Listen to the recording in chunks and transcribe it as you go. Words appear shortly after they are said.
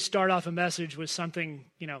start off a message with something,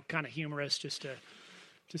 kind of humorous just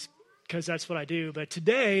because that's what I do. But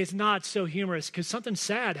today is not so humorous because something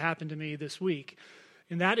sad happened to me this week.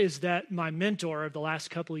 And that is that my mentor of the last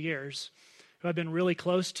couple of years, who I've been really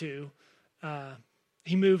close to,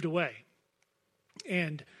 he moved away.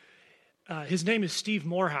 And his name is Steve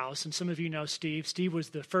Morehouse, and some of you know Steve. Steve was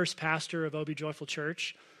the first pastor of Obi Joyful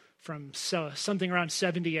Church from something around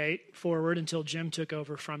 78 forward until Jim took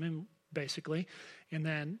over from him, basically, and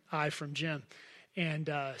then I from Jim. And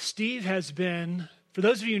Steve has been, for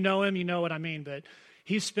those of you who know him, you know what I mean, but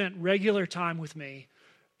he's spent regular time with me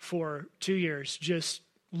for 2 years, just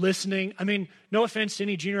listening. I mean, no offense to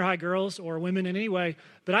any junior high girls or women in any way,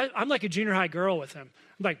 but I'm like a junior high girl with him.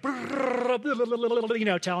 I'm like,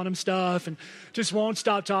 telling him stuff and just won't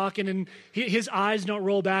stop talking. And his eyes don't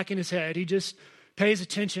roll back in his head. He just pays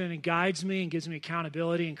attention and guides me and gives me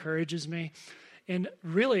accountability, encourages me. And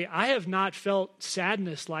really, I have not felt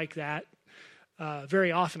sadness like that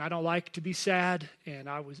very often. I don't like to be sad, and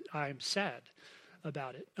I'm sad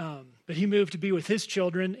about it. But he moved to be with his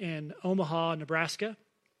children in Omaha, Nebraska,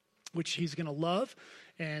 which he's going to love,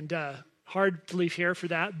 and hard to leave here for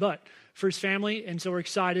that, but for his family, and so we're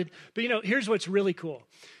excited. But here's what's really cool.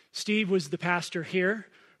 Steve was the pastor here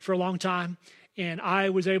for a long time, and I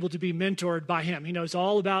was able to be mentored by him. He knows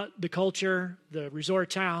all about the culture, the resort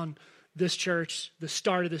town, this church, the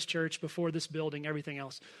start of this church, before this building, everything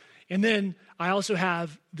else. And then I also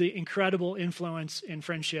have the incredible influence and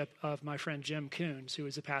friendship of my friend Jim Coons, who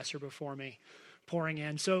was a pastor before me, pouring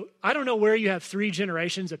in. So I don't know where you have 3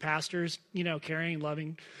 generations of pastors, caring,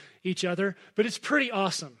 loving each other, but it's pretty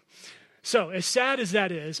awesome. So as sad as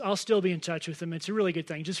that is, I'll still be in touch with them. It's a really good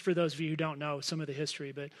thing, just for those of you who don't know some of the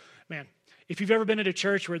history. But man, if you've ever been at a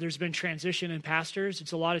church where there's been transition in pastors,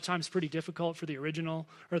 it's a lot of times pretty difficult for the original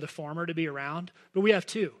or the former to be around. But we have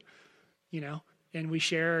 2, and we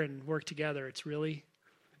share and work together. It's really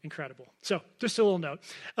incredible. So just a little note.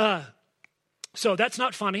 So that's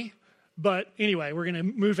not funny, but anyway, we're going to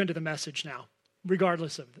move into the message now,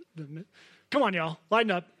 regardless of the come on, y'all,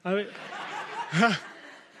 lighten up.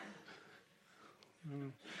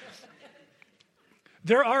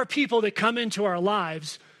 There are people that come into our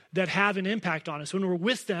lives that have an impact on us. When we're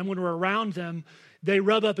with them, when we're around them, they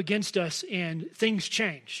rub up against us and things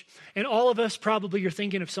change. And all of us probably are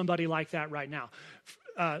thinking of somebody like that right now.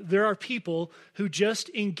 There are people who just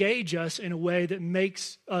engage us in a way that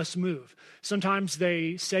makes us move. Sometimes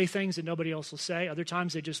they say things that nobody else will say. Other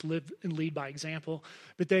times they just live and lead by example.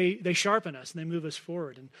 But they sharpen us and they move us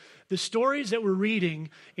forward. And the stories that we're reading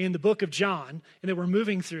in the book of John and that we're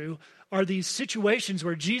moving through are these situations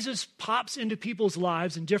where Jesus pops into people's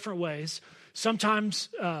lives in different ways. Sometimes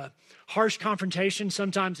harsh confrontation,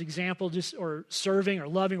 sometimes example, or serving or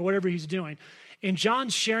loving or whatever he's doing. And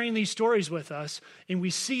John's sharing these stories with us, and we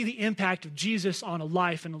see the impact of Jesus on a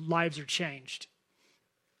life, and lives are changed.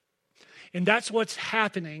 And that's what's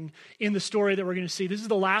happening in the story that we're going to see. This is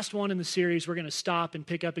the last one in the series. We're going to stop and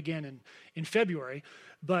pick up again in February.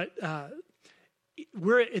 But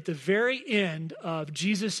we're at the very end of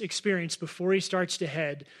Jesus' experience before he starts to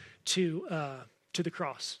head to the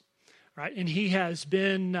cross. Right? And he has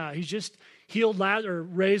been, he's just healed Lazarus,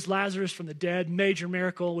 raised Lazarus from the dead, major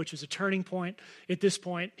miracle, which is a turning point. At this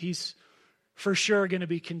point, he's for sure going to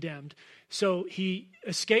be condemned. So he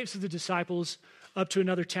escapes with the disciples up to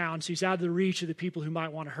another town. So he's out of the reach of the people who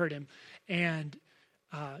might want to hurt him, and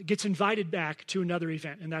gets invited back to another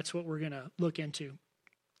event. And that's what we're going to look into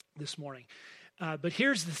this morning. But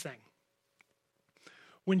here's the thing.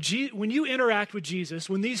 When you interact with Jesus,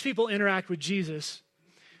 when these people interact with Jesus,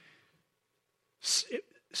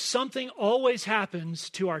 something always happens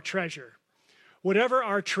to our treasure. Whatever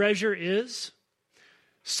our treasure is,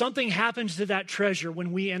 something happens to that treasure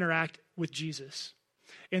when we interact with Jesus.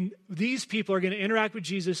 And these people are going to interact with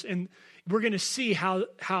Jesus, and we're going to see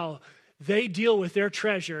how they deal with their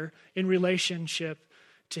treasure in relationship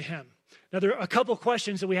to him. Now, there are a couple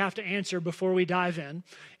questions that we have to answer before we dive in,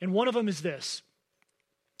 and one of them is this.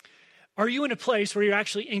 Are you in a place where you're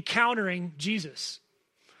actually encountering Jesus?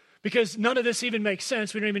 Because none of this even makes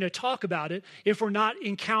sense. We don't even need to talk about it if we're not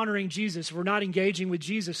encountering Jesus, if we're not engaging with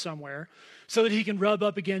Jesus somewhere so that he can rub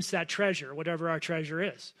up against that treasure, whatever our treasure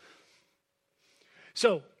is.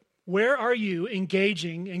 So, where are you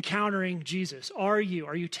engaging, encountering Jesus? Are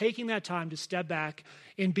you taking that time to step back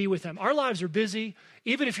and be with him? Our lives are busy.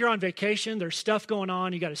 Even if you're on vacation, there's stuff going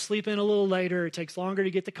on. You got to sleep in a little later. It takes longer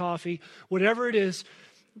to get the coffee. Whatever it is,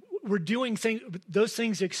 we're doing things, those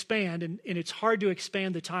things expand, and it's hard to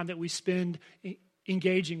expand the time that we spend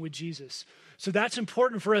engaging with Jesus. So that's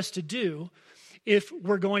important for us to do if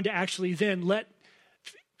we're going to actually then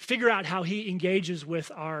figure out how he engages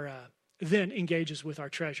with then engages with our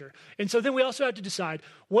treasure. And so then we also have to decide,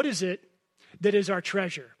 what is it that is our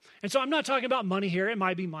treasure? And so I'm not talking about money here. It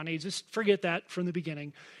might be money. Just forget that from the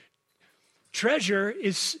beginning.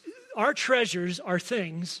 Our treasures are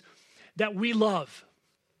things that we love,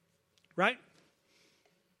 right?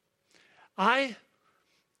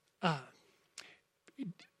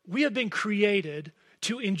 We have been created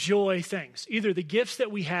to enjoy things, either the gifts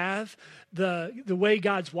that we have, the way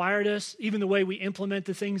God's wired us, even the way we implement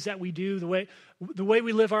the things that we do, the way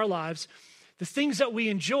we live our lives. The things that we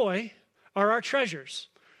enjoy are our treasures.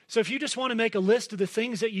 So if you just want to make a list of the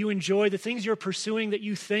things that you enjoy, the things you're pursuing that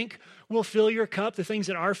you think will fill your cup, the things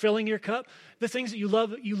that are filling your cup, the things that you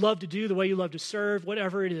love to do, the way you love to serve,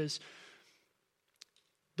 whatever it is,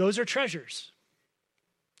 those are treasures,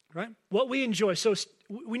 right? What we enjoy. So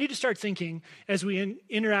we need to start thinking as we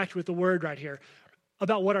interact with the word right here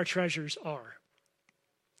about what our treasures are.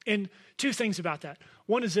 And two things about that.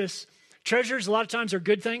 One is this: treasures a lot of times are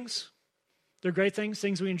good things. They're great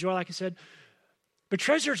things we enjoy, like I said. But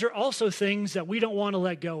treasures are also things that we don't want to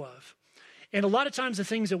let go of. And a lot of times the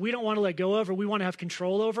things that we don't want to let go of or we want to have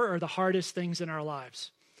control over are the hardest things in our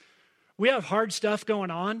lives. We have hard stuff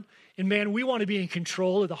going on, and man, we want to be in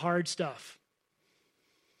control of the hard stuff.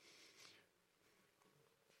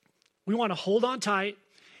 We want to hold on tight,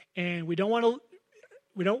 and we don't want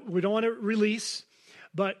to release.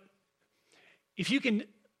 But if you can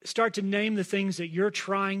start to name the things that you're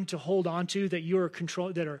trying to hold on to, that you are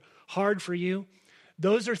control, that are hard for you,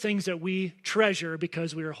 those are things that we treasure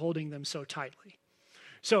because we are holding them so tightly.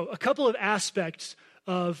 So a couple of aspects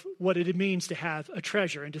of what it means to have a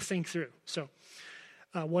treasure and to think through. So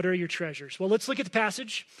what are your treasures? Well, let's look at the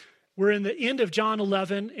passage. We're in the end of John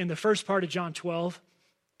 11, in the first part of John 12.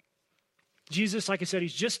 Jesus, like I said,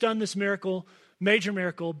 he's just done this miracle, major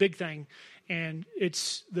miracle, big thing, and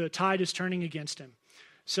the tide is turning against him.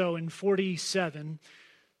 So in 47,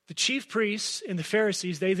 the chief priests and the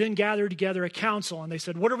Pharisees, they then gathered together a council, and they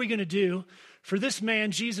said, what are we going to do? For this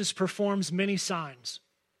man, Jesus performs many signs.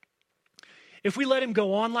 If we let him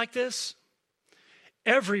go on like this,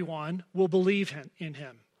 everyone will believe in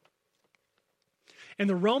him. And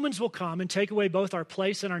the Romans will come and take away both our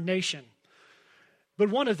place and our nation. But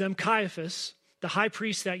one of them, Caiaphas, the high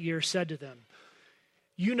priest that year, said to them,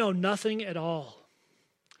 you know nothing at all,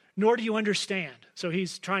 nor do you understand. So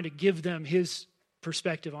he's trying to give them his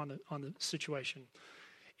perspective on the situation.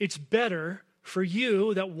 It's better for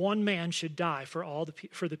you that one man should die for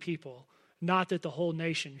the people, not that the whole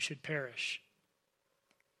nation should perish.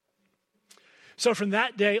 So from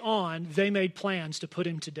that day on, they made plans to put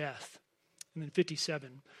him to death. And then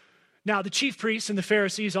 57. Now the chief priests and the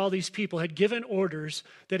Pharisees, all these people, had given orders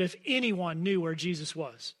that if anyone knew where Jesus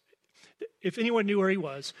was, if anyone knew where he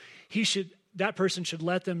was, that person should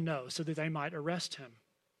let them know so that they might arrest him.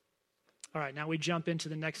 All right, now we jump into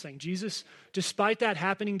the next thing. Jesus, despite that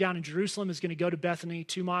happening down in Jerusalem, is going to go to Bethany,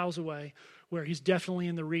 2 miles away, where he's definitely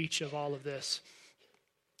in the reach of all of this.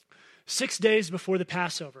 6 days before the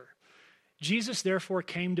Passover, Jesus therefore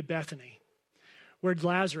came to Bethany, where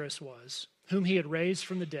Lazarus was, whom he had raised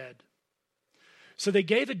from the dead. So they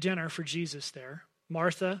gave a dinner for Jesus there.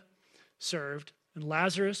 Martha served, and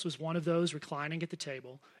Lazarus was one of those reclining at the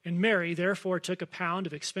table. And Mary therefore took a pound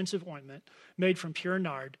of expensive ointment made from pure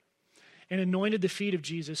nard, and anointed the feet of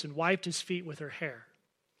Jesus and wiped his feet with her hair.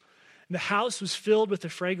 And the house was filled with the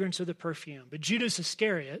fragrance of the perfume. But Judas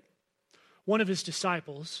Iscariot, one of his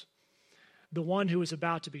disciples, the one who was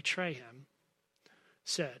about to betray him,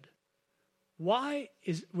 said, why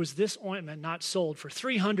was this ointment not sold for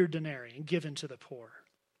 300 denarii and given to the poor?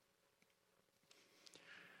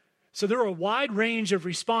 So there are a wide range of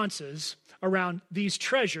responses around these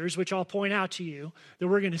treasures, which I'll point out to you, that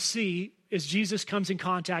we're going to see as Jesus comes in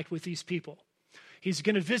contact with these people. He's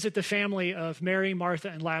going to visit the family of Mary, Martha,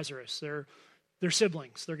 and Lazarus. They're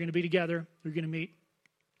siblings. They're going to be together. They're going to meet,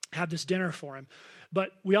 have this dinner for him.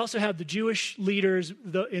 But we also have the Jewish leaders.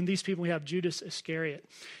 In these people, we have Judas Iscariot.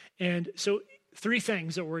 And so 3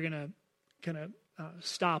 things that we're going to kind of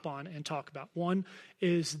stop on and talk about. One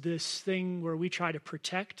is this thing where we try to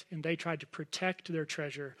protect, and they try to protect their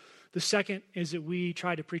treasure. The second is that we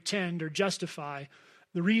try to pretend or justify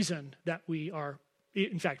the reason that we are,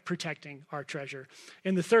 in fact, protecting our treasure.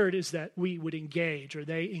 And the third is that we would engage, or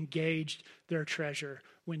they engaged their treasure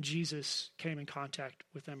when Jesus came in contact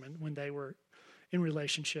with them and when they were in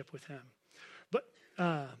relationship with him. But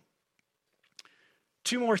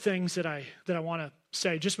 2 more things that I want to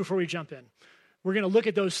say just before we jump in. We're going to look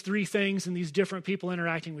at those 3 things and these different people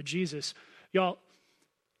interacting with Jesus. Y'all,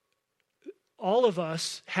 all of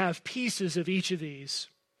us have pieces of each of these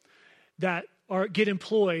that get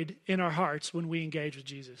employed in our hearts when we engage with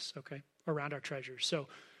Jesus, okay, around our treasures. So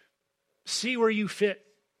see where you fit.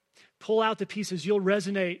 Pull out the pieces. You'll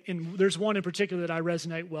resonate. And there's one in particular that I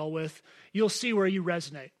resonate well with. You'll see where you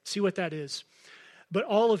resonate. See what that is. But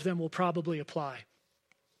all of them will probably apply.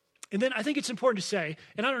 And then I think it's important to say,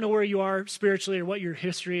 and I don't know where you are spiritually or what your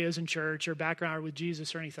history is in church or background with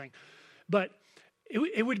Jesus or anything, but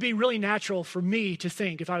it would be really natural for me to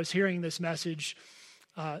think, if I was hearing this message,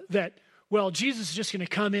 that, well, Jesus is just going to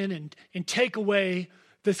come in and take away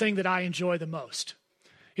the thing that I enjoy the most.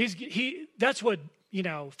 That's what,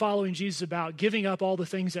 following Jesus is about, giving up all the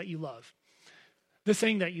things that you love, the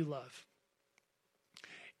thing that you love.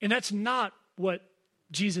 And that's not what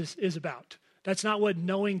Jesus is about. That's not what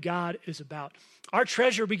knowing God is about. Our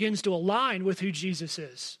treasure begins to align with who Jesus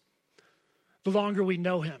is the longer we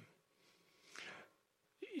know him.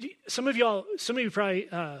 Some of you probably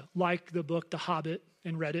like the book The Hobbit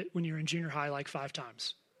and read it when you were in junior high like 5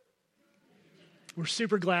 times. We're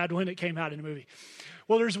super glad when it came out in a movie.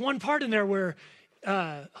 Well, there's one part in there where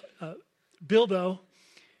Bilbo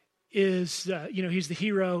is, he's the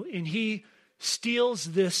hero, and he steals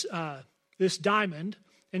this diamond.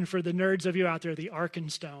 And for the nerds of you out there, the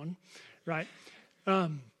Arkenstone, right?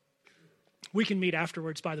 We can meet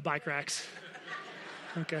afterwards by the bike racks.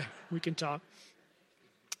 Okay, we can talk.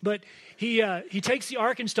 But he takes the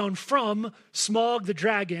Arkenstone from Smaug the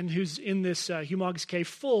dragon, who's in this humongous cave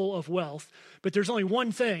full of wealth. But there's only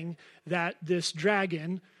one thing that this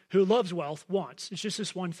dragon, who loves wealth, wants. It's just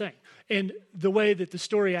this one thing. And the way that the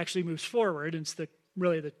story actually moves forward, and it's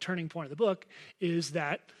really the turning point of the book, is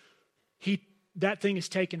that that thing is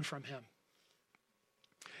taken from him.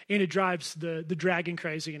 And it drives the dragon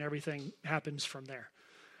crazy, and everything happens from there.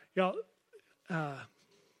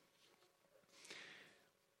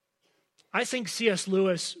 I think C.S.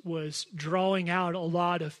 Lewis was drawing out a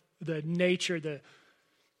lot of the nature,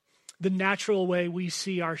 the natural way we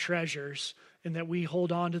see our treasures, and that we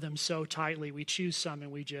hold on to them so tightly. We choose some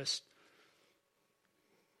and we just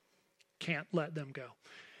can't let them go.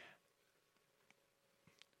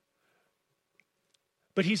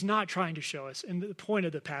 But he's not trying to show us, and the point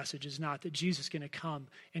of the passage is not that Jesus is going to come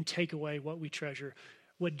and take away what we treasure.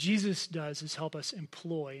 What Jesus does is help us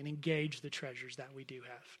employ and engage the treasures that we do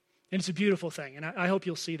have. And it's a beautiful thing, and I hope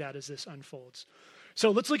you'll see that as this unfolds.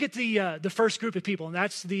 So let's look at the first group of people, and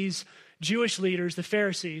that's these Jewish leaders, the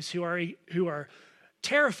Pharisees, who are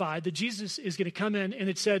terrified that Jesus is going to come in, and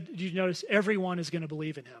it said, did you notice, everyone is going to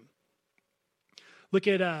believe in him. Look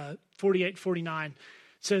at 48, 49. It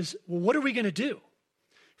says, well, what are we going to do?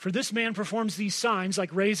 For this man performs these signs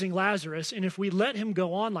like raising Lazarus, and if we let him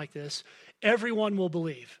go on like this, everyone will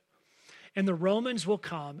believe. And the Romans will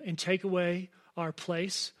come and take away our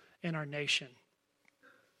place and our nation.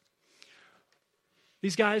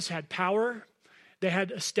 These guys had power. They had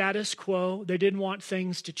a status quo. They didn't want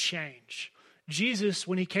things to change. Jesus,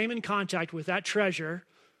 when he came in contact with that treasure,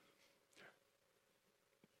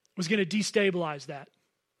 was going to destabilize that.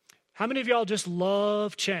 How many of y'all just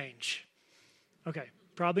love change? Okay.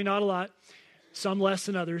 Probably not a lot, some less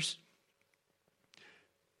than others.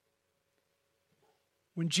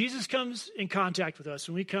 When Jesus comes in contact with us,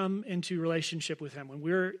 when we come into relationship with him, when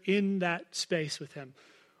we're in that space with him,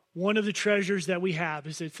 one of the treasures that we have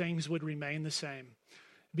is that things would remain the same,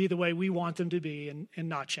 be the way we want them to be, and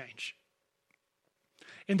not change.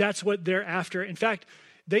 And that's what they're after. In fact,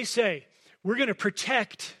 they say, we're going to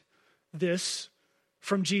protect this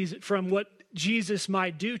from Jesus, from what Jesus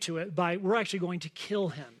might do to it, we're actually going to kill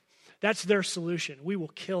him. That's their solution. We will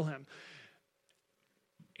kill him.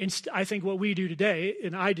 I think what we do today,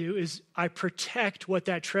 and I do, is I protect what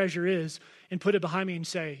that treasure is and put it behind me and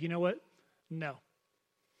say, you know what? No.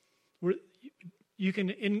 You can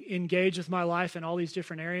engage with my life in all these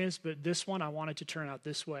different areas, but this one, I want it to turn out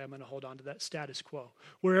this way. I'm going to hold on to that status quo,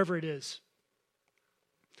 wherever it is.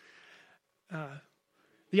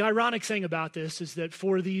 The ironic thing about this is that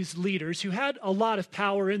for these leaders who had a lot of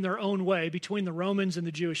power in their own way between the Romans and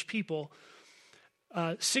the Jewish people,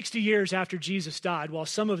 60 years after Jesus died, while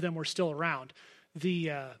some of them were still around,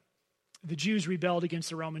 the Jews rebelled against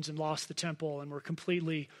the Romans and lost the temple and were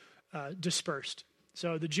completely dispersed.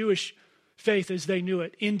 So the Jewish faith as they knew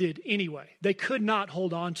it ended anyway. They could not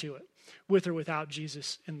hold on to it with or without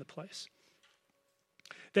Jesus in the place.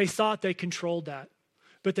 They thought they controlled that,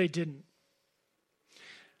 but they didn't.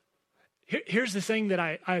 Here's the thing that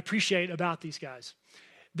I appreciate about these guys.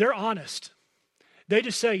 They're honest. They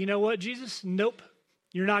just say, you know what, Jesus? Nope,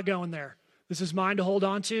 you're not going there. This is mine to hold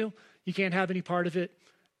on to. You can't have any part of it.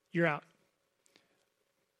 You're out.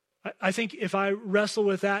 I think if I wrestle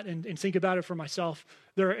with that and think about it for myself,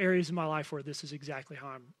 there are areas in my life where this is exactly how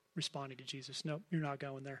I'm responding to Jesus. No, you're not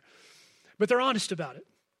going there. But they're honest about it.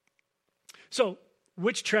 So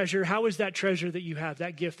which treasure, how is that treasure that you have,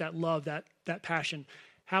 that gift, that love, that passion,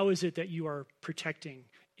 how is it that you are protecting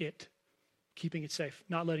it, keeping it safe,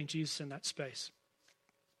 not letting Jesus in that space?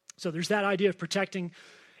 So there's that idea of protecting.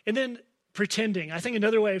 And then pretending. I think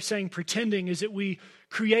another way of saying pretending is that we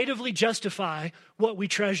creatively justify what we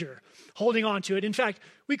treasure, holding on to it. In fact,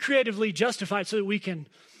 we creatively justify it so that we can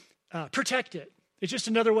protect it. It's just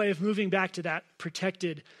another way of moving back to that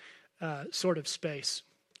protected sort of space.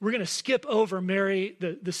 We're going to skip over Mary,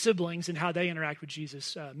 the siblings, and how they interact with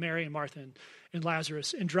Jesus, Mary and Martha and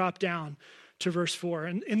Lazarus, and drop down to verse 4.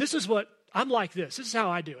 And this is what, I'm like this. This is how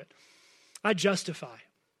I do it. I justify.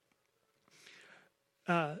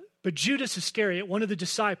 But Judas Iscariot, one of the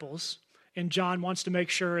disciples, and John wants to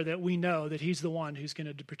make sure that we know that he's the one who's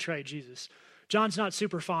going to betray Jesus. John's not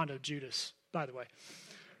super fond of Judas, by the way.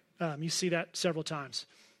 You see that several times.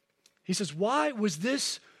 He says, why was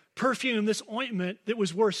this perfume, this ointment that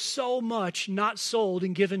was worth so much, not sold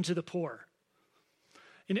and given to the poor?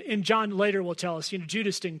 And John later will tell us,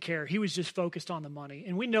 Judas didn't care. He was just focused on the money.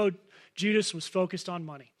 And we know Judas was focused on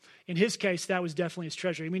money. In his case, that was definitely his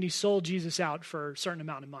treasure. I mean, he sold Jesus out for a certain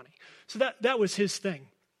amount of money. So that was his thing.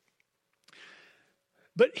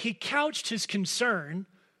 But he couched his concern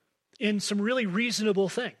in some really reasonable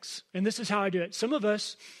things. And this is how I do it. Some of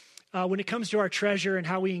us, when it comes to our treasure and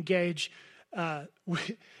how we engage, there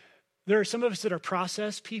are some of us that are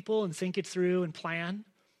process people and think it through and plan.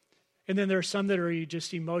 And then there are some that are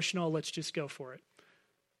just emotional, let's just go for it.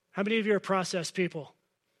 How many of you are process people?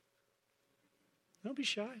 Don't be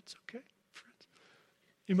shy, it's okay, friends.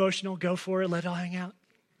 Emotional, go for it, let it all hang out.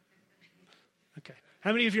 Okay.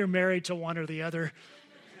 How many of you are married to one or the other?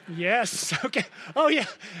 Yes, okay. Oh yeah,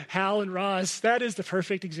 Hal and Roz, that is the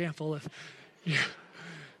perfect example of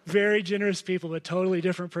very generous people with totally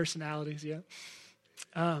different personalities, yeah.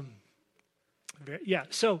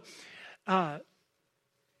 So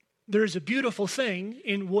there's a beautiful thing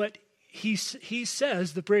in what he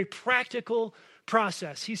says, the very practical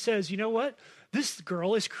process. He says, you know what? This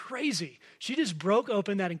girl is crazy. She just broke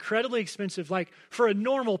open that incredibly expensive, like for a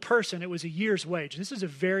normal person, it was a year's wage. This is a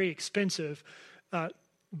very expensive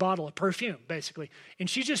bottle of perfume, basically. And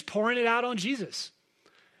she's just pouring it out on Jesus.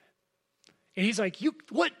 And he's like, you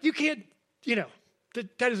can't,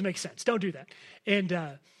 that doesn't make sense. Don't do that.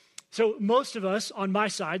 And so most of us on my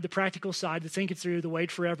side, the practical side, the think it through, the wait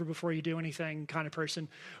forever before you do anything kind of person,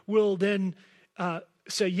 will then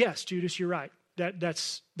say, yes, Judas, you're right.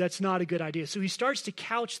 That's not a good idea. So he starts to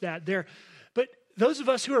couch that there. But those of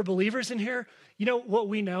us who are believers in here, what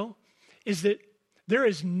we know is that there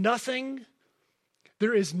is nothing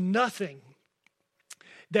that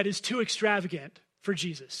is too extravagant for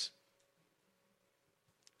Jesus.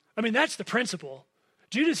 I mean, that's the principle.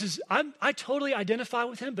 Judas I totally identify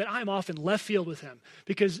with him, but I'm often left field with him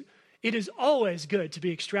because it is always good to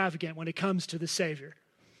be extravagant when it comes to the Savior,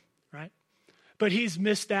 right? But he's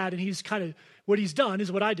missed that, and he's kind of, what he's done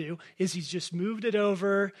is what I do, is he's just moved it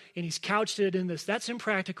over, and he's couched it in this. That's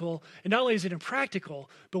impractical, and not only is it impractical,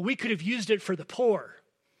 but we could have used it for the poor,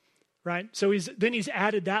 right? So he's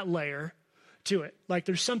added that layer to it. Like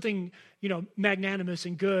there's something, magnanimous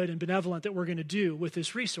and good and benevolent that we're going to do with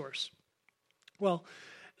this resource. Well,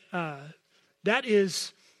 that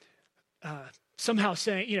is somehow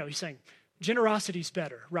saying, he's saying generosity's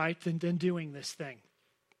better, right, than doing this thing.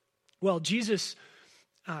 Well, Jesus,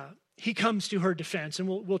 he comes to her defense, and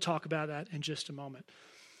we'll talk about that in just a moment.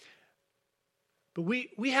 But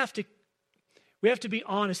we have to be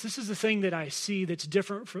honest. This is the thing that I see that's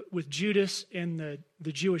different with Judas and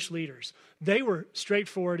the Jewish leaders. They were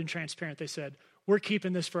straightforward and transparent. They said, we're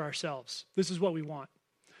keeping this for ourselves. This is what we want.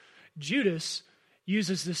 Judas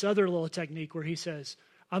uses this other little technique where he says,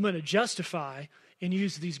 I'm going to justify and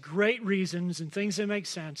use these great reasons and things that make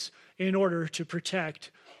sense in order to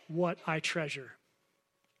protect what I treasure.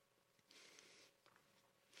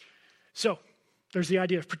 So there's the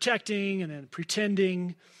idea of protecting and then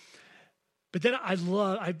pretending. But then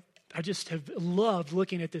I just have loved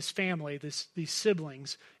looking at this family, these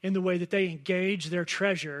siblings, in the way that they engage their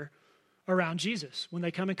treasure around Jesus. When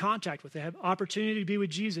they come in contact with, they have opportunity to be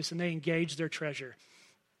with Jesus, and they engage their treasure.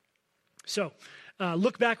 So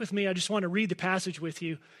look back with me. I just want to read the passage with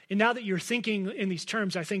you. And now that you're thinking in these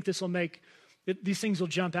terms, I think these things will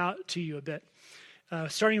jump out to you a bit.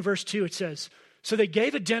 Starting in verse 2, it says, so they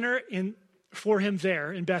gave a dinner for him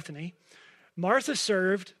there in Bethany. Martha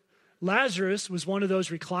served. Lazarus was one of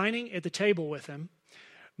those reclining at the table with him.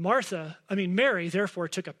 Mary, therefore,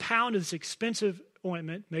 took a pound of this expensive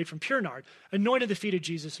ointment made from pure nard, anointed the feet of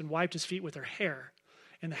Jesus, and wiped his feet with her hair.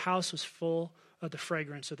 And the house was full of the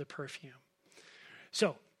fragrance of the perfume.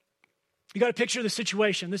 So you got to picture the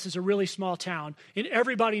situation. This is a really small town, and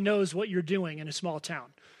everybody knows what you're doing in a small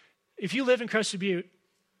town. If you live in Crested Butte,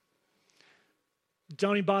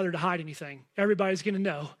 don't even bother to hide anything. Everybody's going to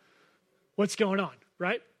know what's going on,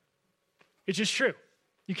 right? It's just true.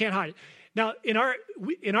 You can't hide it. Now, in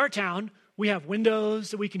our town, we have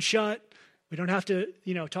windows that we can shut. We don't have to,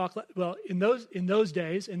 talk. Well, in those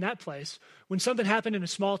days, in that place, when something happened in a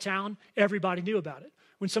small town, everybody knew about it.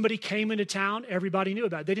 When somebody came into town, everybody knew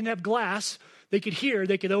about it. They didn't have glass. They could hear.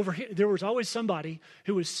 They could overhear. There was always somebody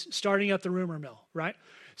who was starting up the rumor mill, right?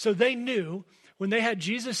 So they knew when they had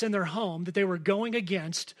Jesus in their home that they were going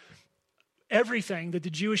against everything that the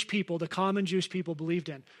Jewish people, the common Jewish people, believed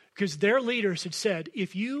in. Because their leaders had said,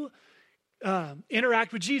 if you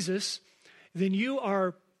interact with Jesus, then you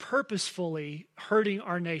are purposefully hurting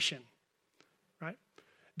our nation, right?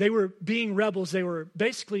 They were being rebels. They were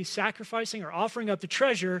basically sacrificing or offering up the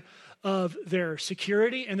treasure of their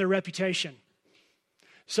security and their reputation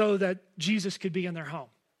so that Jesus could be in their home.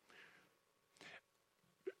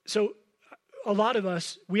 So a lot of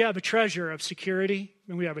us, we have a treasure of security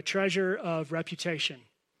and we have a treasure of reputation.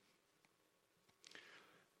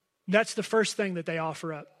 That's the first thing that they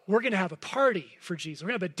offer up. We're going to have a party for Jesus. We're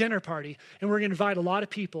going to have a dinner party, and we're going to invite a lot of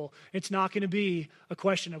people. It's not going to be a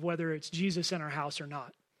question of whether it's Jesus in our house or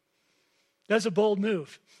not. That's a bold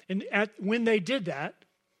move. And when they did that,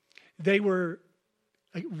 they were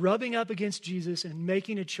rubbing up against Jesus and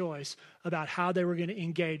making a choice about how they were going to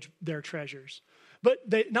engage their treasures. But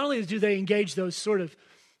not only do they engage those sort of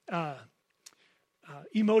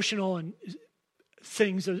emotional and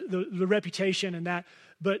things, the reputation and that,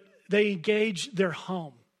 but they engage their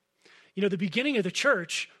home. The beginning of the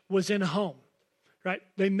church was in a home, right?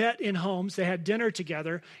 They met in homes, they had dinner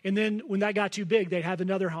together, and then when that got too big, they'd have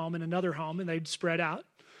another home, and they'd spread out.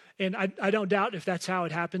 And I don't doubt if that's how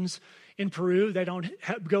it happens in Peru. They don't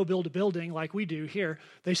go build a building like we do here.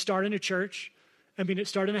 They start in a church,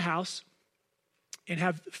 start in a house, and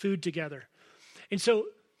have food together. And so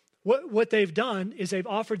what they've done is they've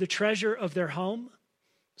offered the treasure of their home.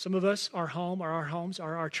 Some of us, our homes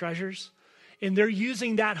are our treasures. And they're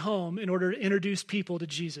using that home in order to introduce people to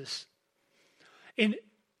Jesus. And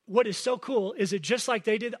what is so cool is that just like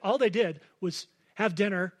they did, all they did was have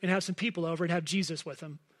dinner and have some people over and have Jesus with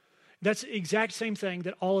them. That's the exact same thing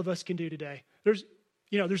that all of us can do today. There's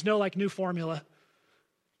no new formula.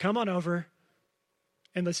 Come on over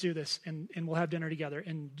and let's do this. And we'll have dinner together.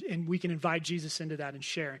 And we can invite Jesus into that and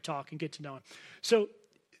share and talk and get to know him. So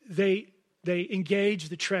they engage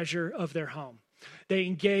the treasure of their home. They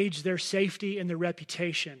engage their safety and their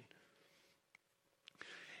reputation.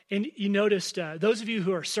 And you noticed, those of you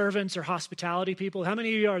who are servants or hospitality people, how many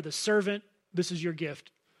of you are the servant? This is your gift.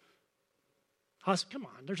 Come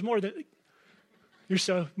on, there's more than, you're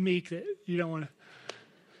so meek that you don't want to.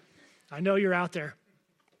 I know you're out there.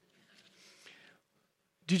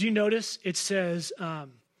 Did you notice it says, so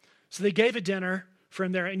they gave a dinner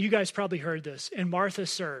from there, and you guys probably heard this, and Martha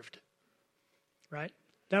served, right?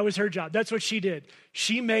 That was her job. That's what she did.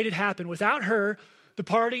 She made it happen. Without her, the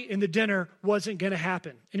party and the dinner wasn't going to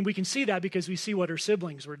happen. And we can see that because we see what her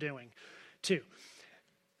siblings were doing too.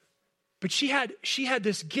 But she had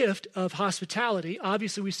this gift of hospitality.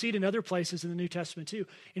 Obviously, we see it in other places in the New Testament too.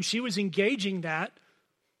 And she was engaging that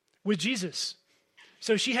with Jesus.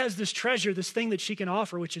 So she has this treasure, this thing that she can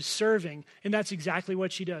offer, which is serving. And that's exactly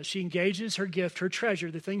what she does. She engages her gift, her treasure,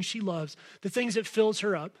 the things she loves, the things that fills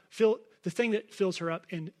her up, the thing that fills her up,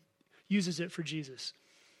 and uses it for Jesus.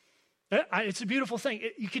 It's a beautiful thing.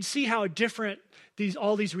 You can see how different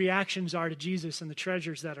all these reactions are to Jesus and the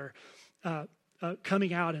treasures that are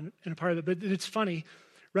coming out and a part of it. But it's funny,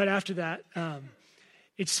 right after that,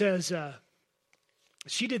 it says,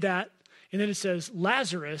 she did that, and then it says,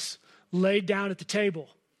 Lazarus laid down at the table.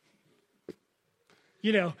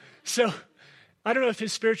 So I don't know if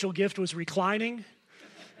his spiritual gift was reclining.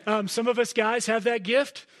 Some of us guys have that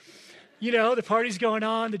gift. The party's going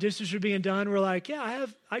on, the dishes are being done. We're like, yeah,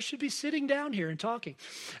 I should be sitting down here and talking.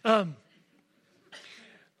 But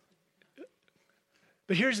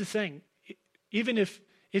here's the thing. Even if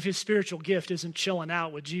his spiritual gift isn't chilling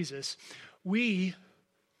out with Jesus, we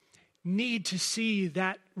need to see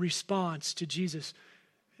that response to Jesus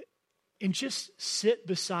and just sit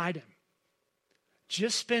beside him.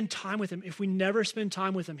 Just spend time with him. If we never spend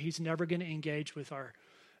time with him, he's never going to engage with our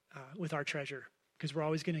treasure, because we're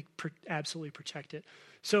always going to absolutely protect it.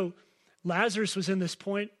 So Lazarus was in this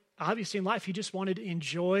point, obviously in life, he just wanted to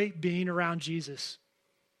enjoy being around Jesus.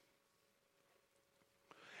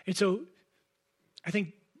 And so I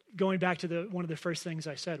think going back to one of the first things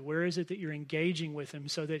I said, where is it that you're engaging with him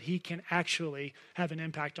so that he can actually have an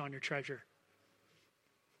impact on your treasure?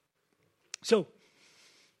 So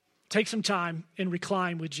take some time and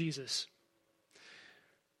recline with Jesus.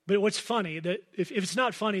 But what's funny, that if it's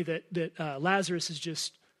not funny that Lazarus is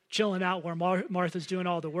just chilling out while Martha's doing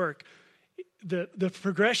all the work, the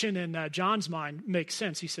progression in John's mind makes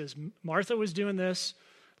sense. He says, Martha was doing this,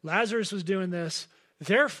 Lazarus was doing this,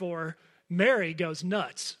 therefore Mary goes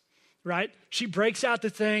nuts, right? She breaks out the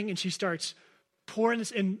thing and she starts pouring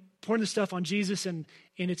the stuff on Jesus, and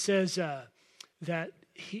it says that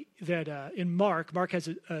in Mark has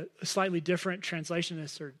a slightly different translation of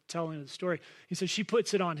this, or telling of the story. He says she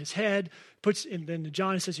puts it on his head, and then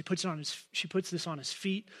John says she puts this on his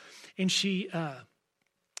feet, and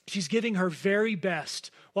she's giving her very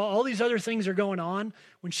best. While all these other things are going on,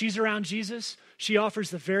 when she's around Jesus, she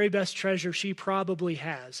offers the very best treasure she probably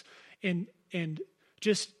has, and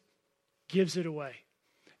just gives it away.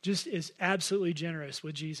 Just is absolutely generous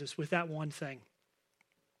with Jesus with that one thing.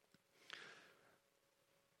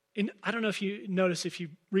 And I don't know if you notice, if you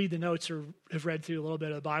read the notes or have read through a little bit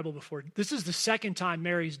of the Bible before, this is the second time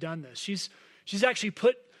Mary's done this. She's actually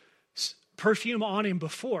put perfume on him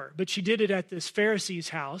before, but she did it at this Pharisee's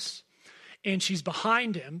house, and she's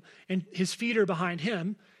behind him, and his feet are behind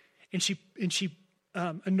him, and she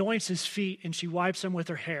anoints his feet, and she wipes them with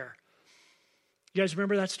her hair. You guys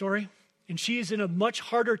remember that story? And she is in a much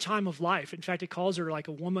harder time of life. In fact, it calls her like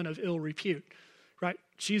a woman of ill repute, right?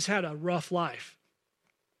 She's had a rough life.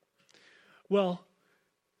 Well,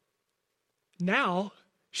 now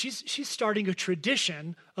she's starting a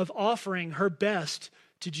tradition of offering her best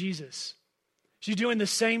to Jesus. She's doing the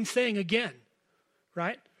same thing again,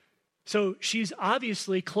 right? So she's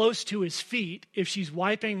obviously close to his feet if she's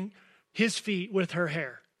wiping his feet with her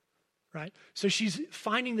hair, right? So she's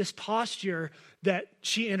finding this posture that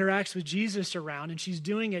she interacts with Jesus around, and she's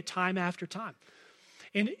doing it time after time.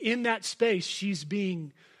 And in that space, she's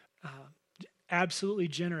being absolutely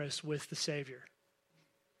generous with the Savior.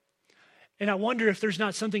 And I wonder if there's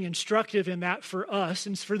not something instructive in that for us,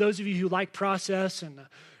 and for those of you who like process and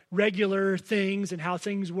regular things and how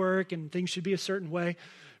things work and things should be a certain way.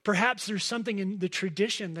 Perhaps there's something in the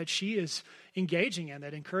tradition that she is engaging in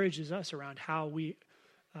that encourages us around how we,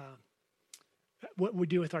 what we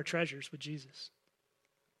do with our treasures with Jesus.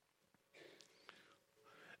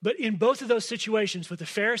 But in both of those situations, with the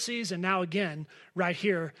Pharisees and now again, right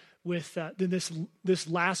here, with this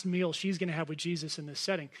last meal she's going to have with Jesus in this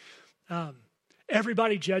setting,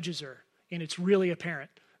 everybody judges her, and it's really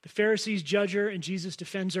apparent. The Pharisees judge her, and Jesus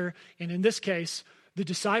defends her. And in this case, the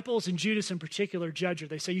disciples and Judas in particular judge her.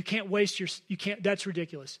 They say, that's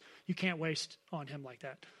ridiculous. You can't waste on him like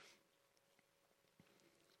that.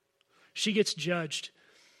 She gets judged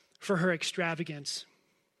for her extravagance.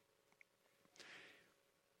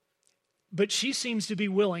 But she seems to be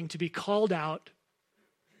willing to be called out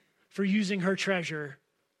for using her treasure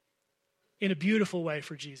in a beautiful way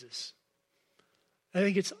for Jesus.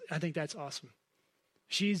 I think that's awesome.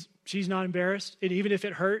 She's not embarrassed. And even if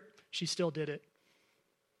it hurt, she still did it.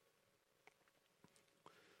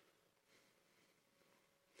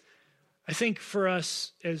 I think for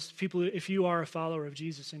us as people, if you are a follower of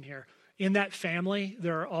Jesus in here, in that family,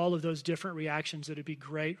 there are all of those different reactions that would be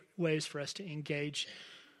great ways for us to engage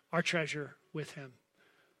our treasure with him.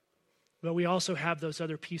 But we also have those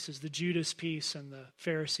other pieces, the Judas piece and the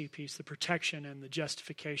Pharisee piece, the protection and the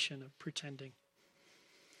justification of pretending.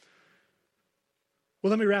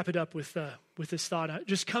 Well, let me wrap it up with this thought.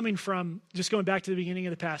 Just going back to the beginning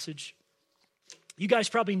of the passage, you guys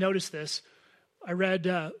probably noticed this. I read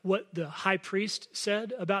what the high priest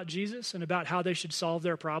said about Jesus and about how they should solve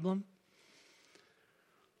their problem.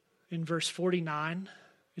 In verse 49,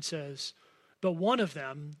 it says, "But one of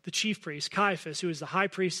them, the chief priest, Caiaphas, who was the high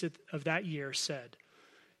priest of that year, said,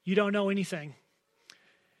 'You don't know anything.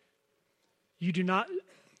 You do not,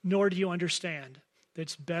 nor do you understand that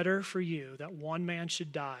it's better for you that one man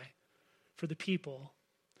should die for the people,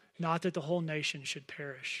 not that the whole nation should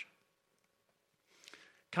perish.'"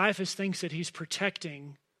 Caiaphas thinks that he's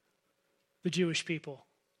protecting the Jewish people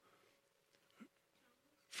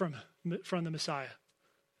from the Messiah,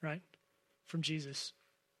 right? From Jesus.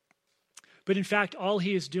 But in fact, all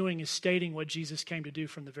he is doing is stating what Jesus came to do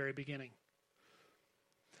from the very beginning.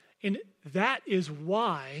 And that is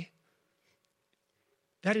why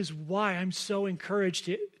I'm so encouraged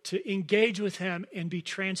to engage with him and be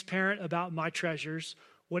transparent about my treasures,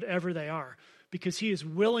 whatever they are. Because he is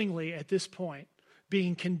willingly, at this point,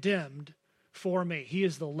 being condemned for me. He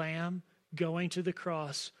is the Lamb going to the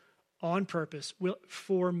cross on purpose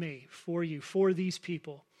for me, for you, for these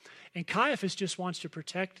people. And Caiaphas just wants to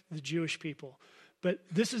protect the Jewish people. But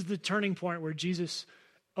this is the turning point where Jesus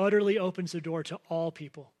utterly opens the door to all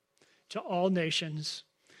people, to all nations,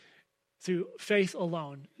 through faith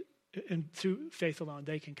alone. And through faith alone,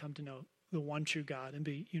 they can come to know the one true God and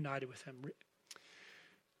be united with him.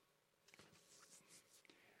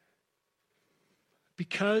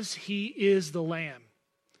 Because he is the Lamb,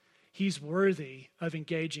 he's worthy of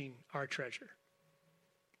engaging our treasure.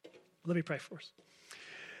 Let me pray for us.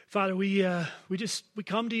 Father, we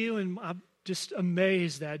come to you, and I'm just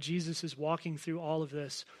amazed that Jesus is walking through all of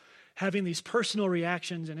this, having these personal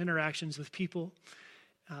reactions and interactions with people,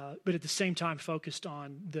 but at the same time focused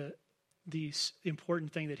on the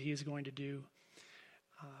important thing that he is going to do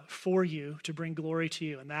for you, to bring glory to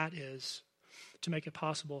you, and that is to make it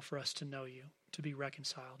possible for us to know you, to be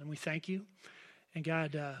reconciled. And we thank you. And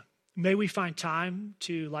God, may we find time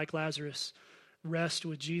to, like Lazarus, rest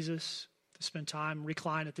with Jesus, to spend time,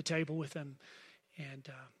 recline at the table with him, and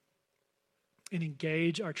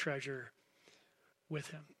engage our treasure with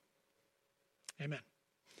him. Amen.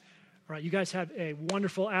 All right, you guys have a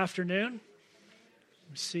wonderful afternoon.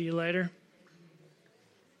 See you later.